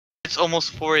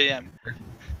almost 4 a.m.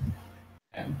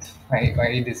 And why are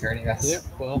you deserting us? Yeah,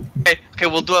 well. Okay,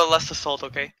 we'll do a last assault,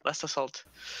 okay? Last assault.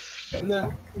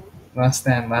 No. Last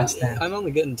stand. I'm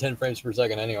only getting 10 frames per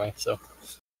second anyway, so.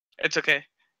 It's okay.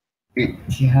 Wait,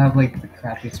 do you have like the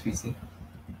crappiest PC?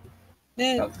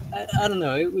 Yeah, I don't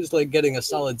know. It was like getting a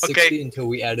solid 60 Okay. until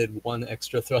we added one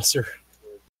extra thruster.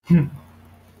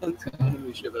 Let's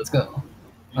Let's go.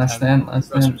 Last stand.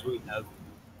 We have.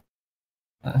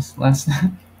 Last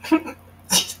stand.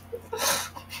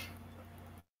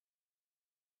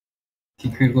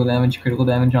 Critical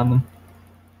damage on them.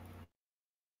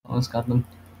 Almost got them.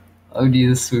 Oh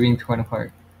Jesus, we're being torn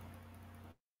apart.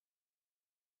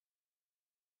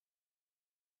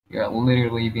 You're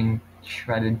literally being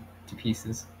shredded to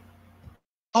pieces.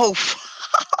 Oh,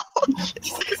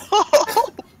 oh.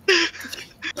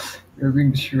 You're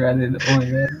being shredded. Oh my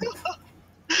god.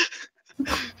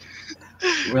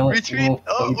 Well, Retreat.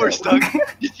 Oh, we're stuck.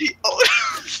 Oh,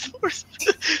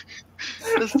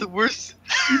 that's the worst.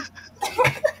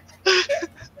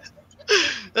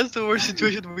 That's the worst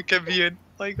situation we can be in.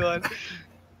 My god.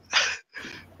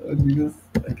 Oh Jesus.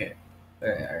 Okay.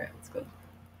 Alright, let's go.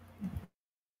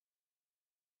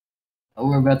 Oh,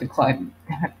 we're about to climb.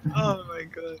 Oh my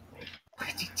god. Why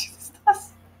did you do this to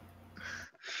us?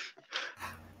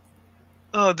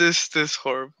 Oh, this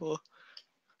horrible.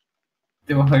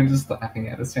 They were just laughing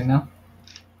at us right now.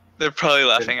 They're probably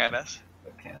laughing at us.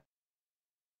 Okay.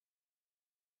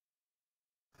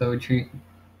 So retreat.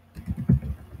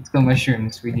 Let's go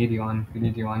mushrooms. We need you on. We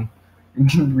need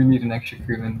an extra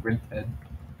crewman. We're dead.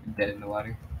 We're dead in the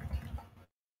water.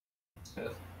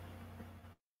 So,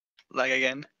 Lag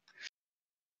again.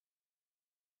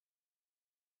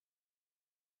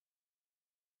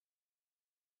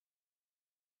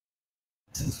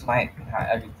 this is fine.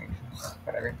 Everything.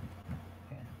 Whatever.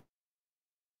 Okay.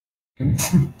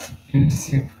 You need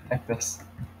to protect us.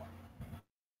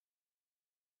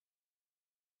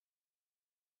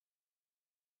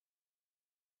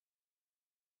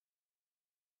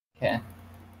 Okay.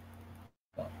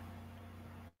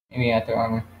 Maybe at their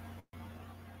armor.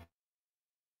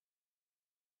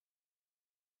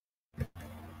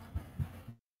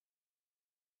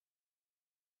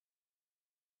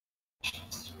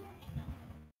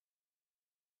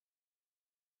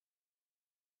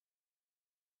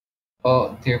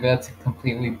 Oh, they're about to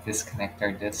completely disconnect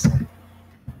our disc.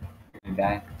 We're gonna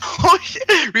die. Oh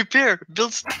shit! Repair.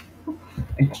 Build.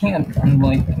 I can't.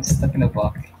 I'm stuck in a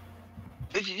block.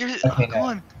 You're, Okay, come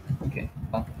on. Okay,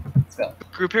 well, let's go.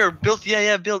 Repair. Build.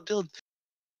 Yeah. Build. Get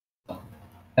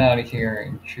out of here,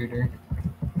 intruder.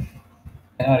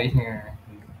 Get out of here,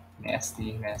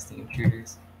 nasty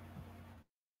intruders.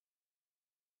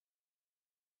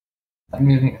 Stop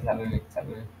moving.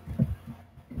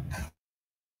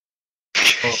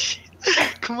 Oh.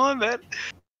 Come on, man.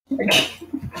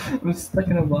 I'm stuck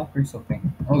in a block or something.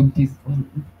 Oh, jeez.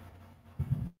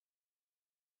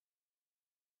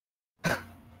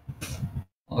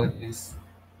 Oh, jeez.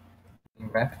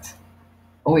 Wrecked.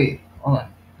 Oh, wait. Hold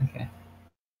on. Okay.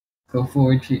 Go full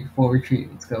retreat.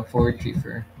 Let's go full retreat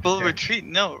for. Full retreat?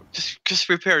 No. Just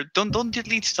repair. Don't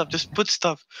delete stuff. Just put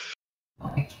stuff.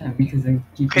 Oh, I can't because I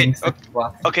keep getting stuck in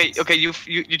blocks. Okay. You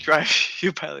drive.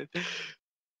 You pilot.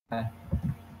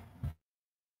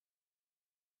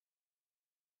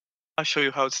 I'll show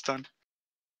you how it's done.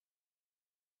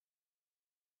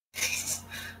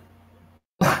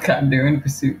 Oh god, they're in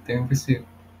pursuit.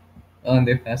 Oh, and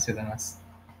they're faster than us.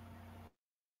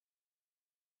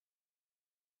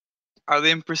 Are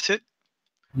they in pursuit?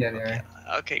 Yeah, they are.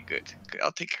 Okay, good.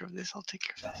 I'll take care of this.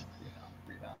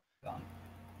 Breathe on.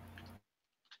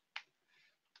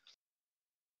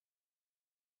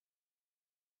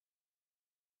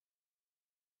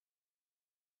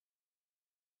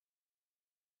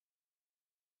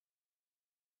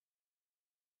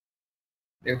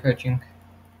 They're approaching.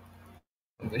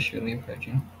 They're surely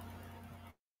approaching.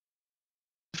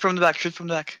 Shoot from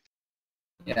the back.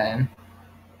 Yeah, I am.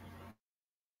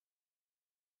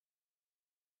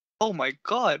 Oh my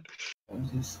god.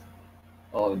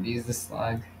 Oh, these the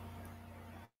slag.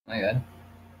 My god.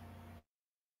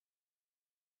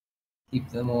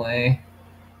 Keep them away.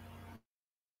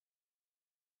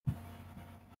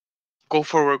 Go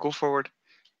forward.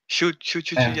 Shoot,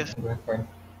 yes.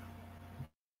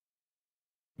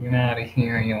 Get out of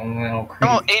here, you little crazy.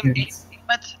 No,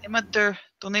 aim at there.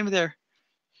 Don't aim there.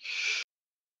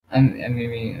 I'm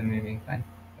maybe fine.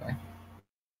 Sorry.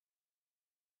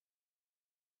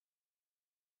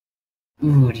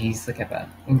 Ooh, jeez, look at that.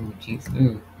 Ooh, jeez.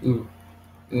 Ooh,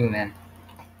 man.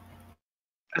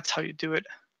 That's how you do it.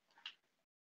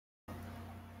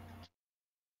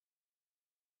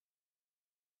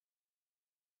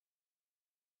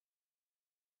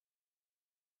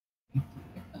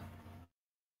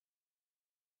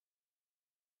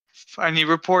 I need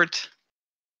report.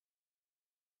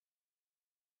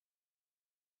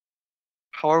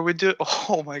 How are we doing?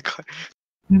 Oh my god.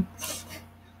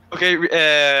 Okay,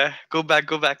 go back.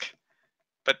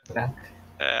 But Back.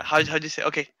 how do you say?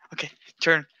 Okay.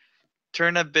 Turn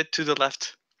a bit to the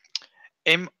left.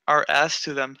 Aim our ass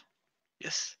to them.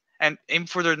 Yes, and aim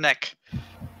for their neck.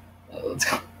 Let's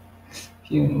go.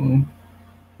 Pew.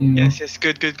 Pew. Yes.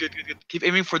 Good. Keep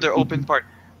aiming for their open part.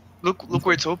 Look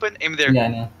where it's open. Aim there. Yeah, I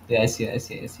know. Yeah, I see it.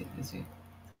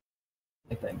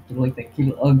 Like that. Keep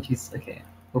it. Oh, jeez. Okay.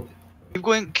 Open.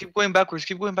 Keep going backwards.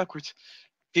 Keep going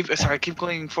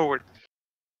forward.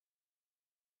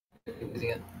 Is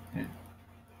it? Yeah.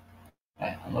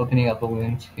 Alright, I'm opening up a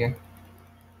wound here.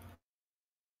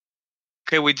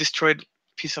 Okay, we destroyed a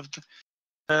piece of the.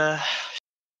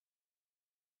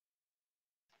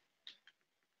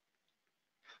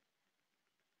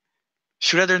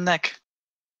 Shoot at their neck.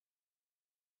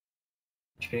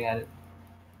 Shooting at it.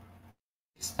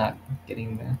 It's not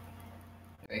getting there.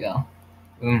 There we go.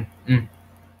 Boom.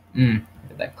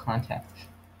 Look at that contact.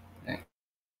 There.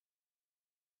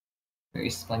 Very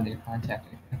splendid contact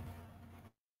right there.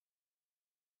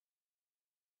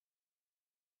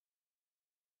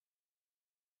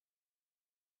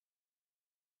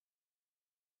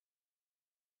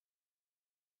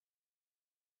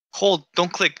 Hold.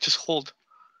 Don't click. Just hold.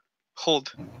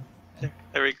 Hold. There.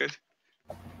 Very good.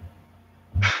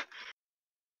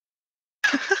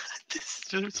 This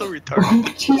is so retarded. Oh,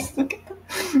 jeez, look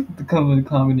at the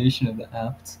combination of the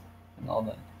apt and all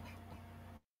that.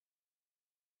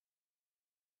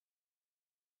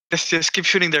 Yes. Keep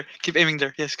shooting there. Keep aiming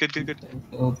there. Yes. Good.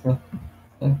 Let's go.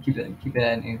 Keep it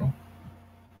at an angle.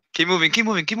 Keep moving.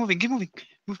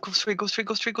 Move. Go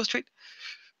straight.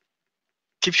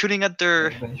 Keep shooting at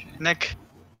their neck.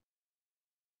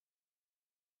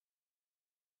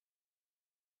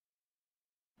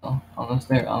 Oh, almost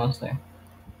there.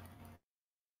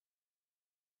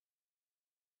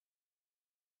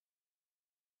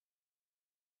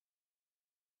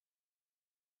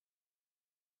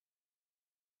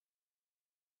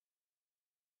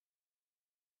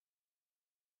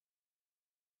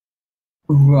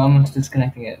 Ooh, we're almost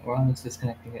disconnecting it.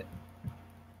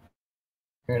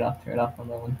 Tear it off on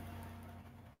that one.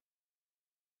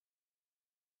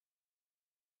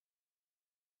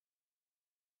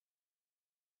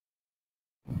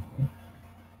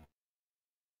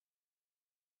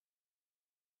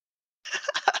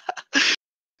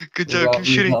 Good job. Keep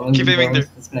shooting. Keep aiming there.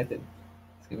 Disconnected.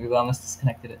 We've almost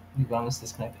disconnected it.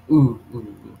 Ooh.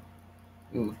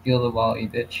 Feel the volley,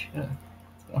 bitch. Let's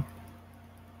go.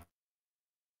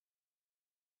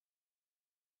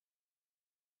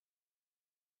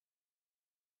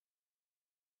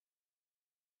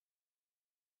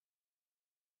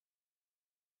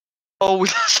 Oh, we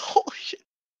lost. Oh shit.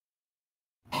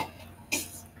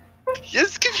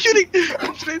 Yes. Keep shooting.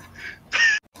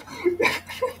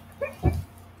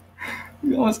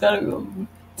 We almost got it.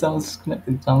 It's almost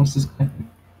disconnected.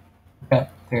 Okay,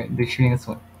 they're shooting this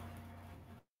one.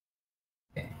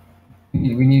 Okay.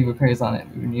 We need repairs on it.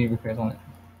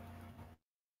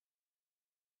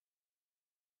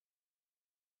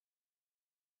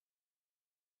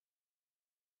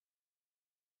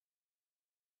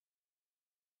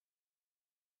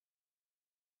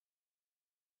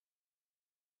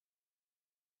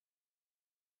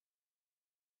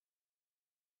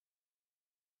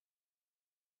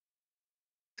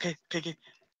 Okay. We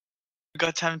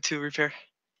got time to repair.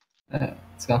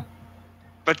 Let's go.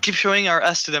 But keep showing our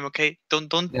ass to them, okay?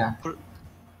 Don't. Yeah.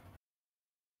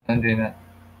 I'm doing that.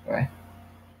 Alright.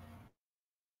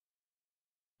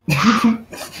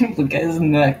 Look at his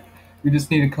neck. We just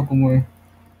need a couple more in.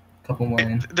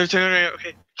 They're turning around.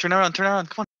 Okay. Turn around.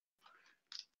 Come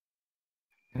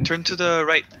on. Turn to the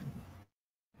right.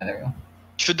 Yeah, there we go.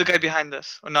 Shoot the guy behind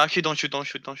us. Oh, no, actually, don't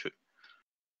shoot.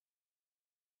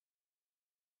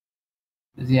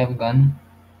 Does he have a gun?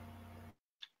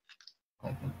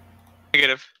 Like it.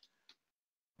 Negative.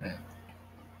 Yeah.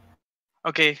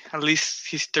 Okay, at least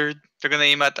he's third. They're gonna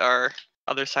aim at our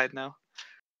other side now.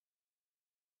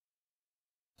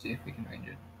 See if we can range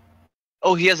it.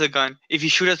 Oh, he has a gun. If he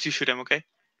shoot us, you shoot him, okay?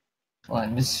 Well,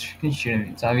 I'm just gonna shoot him.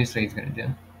 It's obvious what he's gonna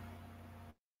do.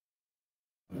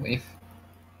 Wave.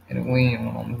 Get away, you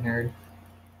little nerd.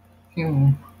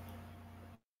 Pew.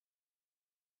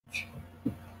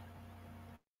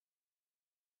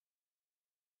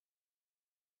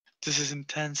 This is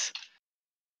intense.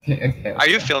 Okay. Are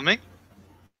you filming?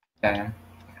 Yeah.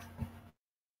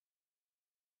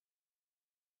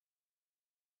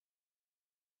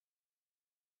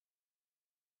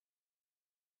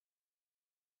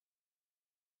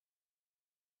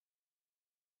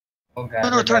 Oh god. No,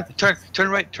 no, we're turn, about to- turn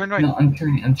right, turn right. No, I'm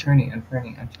turning.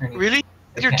 Really?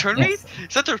 I Your can't- turn yes. rate?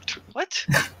 Is that their what?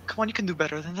 Come on, you can do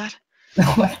better than that. No,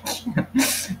 I can't.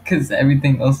 Because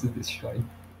everything else is destroyed.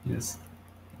 Yes.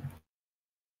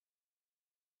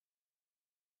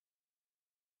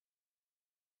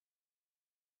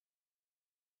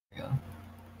 Yeah.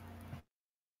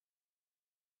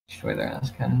 Destroy their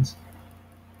ass cannons.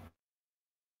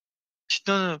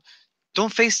 No, no, no.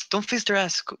 Don't face their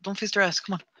ass. Don't face their ass.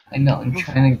 Come on. I know, I'm Move.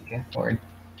 trying to get forward.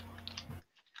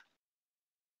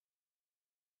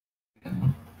 Yeah.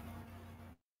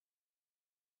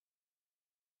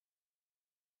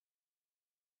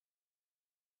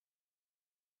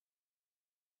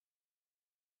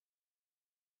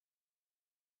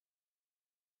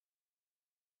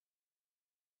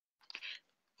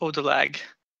 Oh, the lag.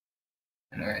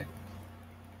 Alright.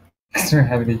 Because we're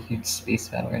having a huge space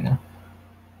battle right now.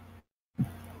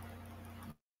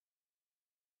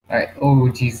 Alright, oh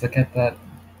jeez, look at that.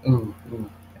 Ooh.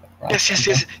 Yes, yes,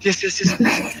 yes, yes, yes, yes,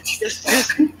 yes,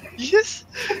 yes, yes,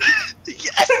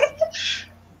 yes.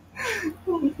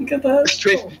 Oh, look at that.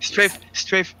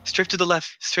 Strafe to the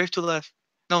left. Strafe to the left.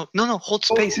 No, no, no. Hold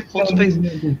Oh, space. Hold no, space.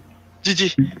 no.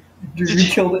 GG. Dude, we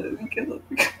GG. killed it. We killed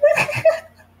it.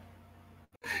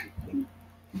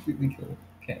 Completely killed it.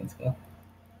 Okay, let's go.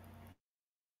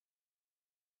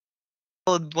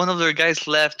 Oh, one of their guys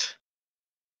left.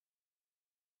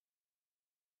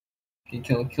 Okay,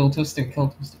 kill Twister.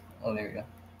 Oh, there we go.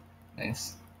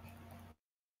 Nice.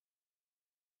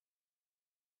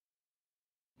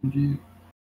 Dude,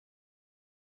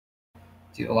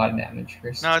 a lot of damage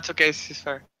first. No, it's okay. It's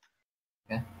fair.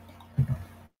 Yeah.